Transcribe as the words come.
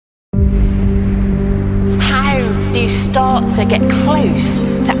start to get close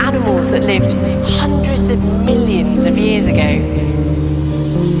to animals that lived hundreds of millions of years ago.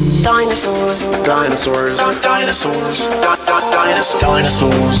 Dinosaurs. Dinosaurs. Dinosaurs.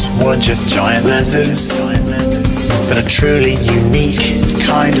 Dinosaurs weren't just giant lizards, but a truly unique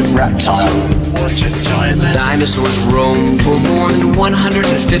kind of reptile. Dinosaurs roamed for more than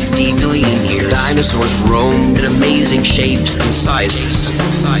 150 million years. Dinosaurs roamed in amazing shapes and sizes.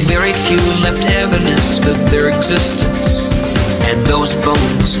 Very few left evidence of their existence, and those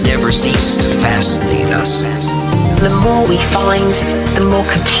bones never cease to fascinate us. The more we find, the more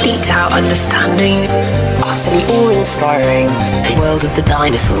complete our understanding. Utterly awe-inspiring, the world of the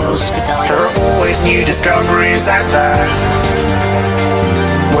dinosaurs. There are always new discoveries out there,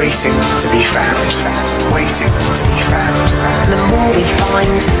 waiting to be found. Waiting to be found. The more we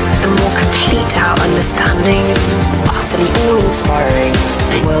find, the more complete our understanding. Utterly awe-inspiring,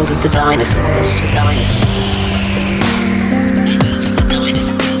 the world of the dinosaurs.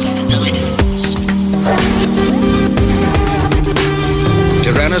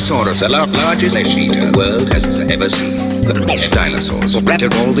 Tyrannosaurus, the largest flesh eater the world has ever seen. The dinosaurs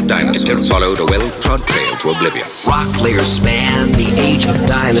splattered all the dinosaurs, followed a well-trod trail to oblivion. Rock layers span the age of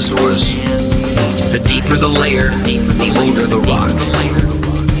dinosaurs. The deeper the layer, the older the rock.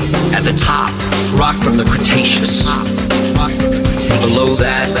 At the top, rock from the Cretaceous. Below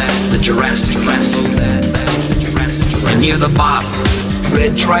that, the Jurassic. And near the bottom,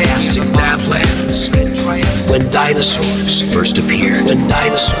 red Triassic badlands. When dinosaurs first appeared. The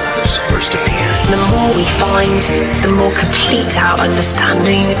more we find, the more complete our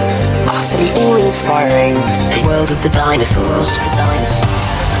understanding. Utterly awe-inspiring, the world of the dinosaurs.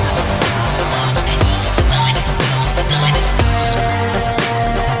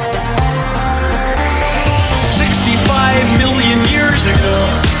 65 million years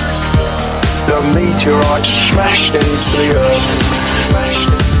ago, The meteorite smashed into the earth,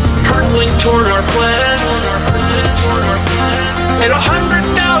 hurtling toward our planet at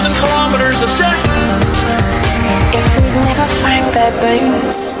 100,000 kilometers a second. If we'd never found their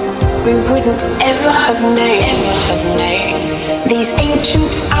bones, we wouldn't ever have known these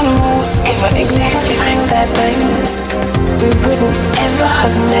ancient animals ever existed. Found their bones, we wouldn't ever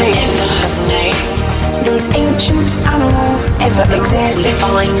have known these ancient animals ever existed.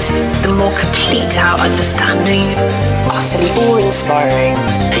 Find, the more complete our understanding. Utterly awe-inspiring,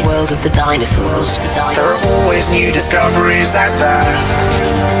 the world of the dinosaurs. there are always new discoveries out there,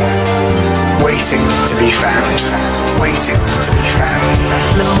 waiting to be found. Waiting to be found.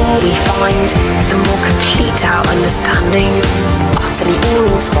 The more we find, the more complete our understanding. Utterly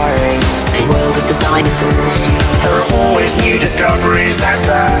awe-inspiring, the world of the dinosaurs. There are always new discoveries out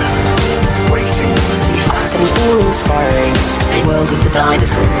there, waiting to be found. Utterly awe-inspiring, the world of the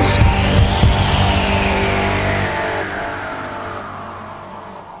dinosaurs.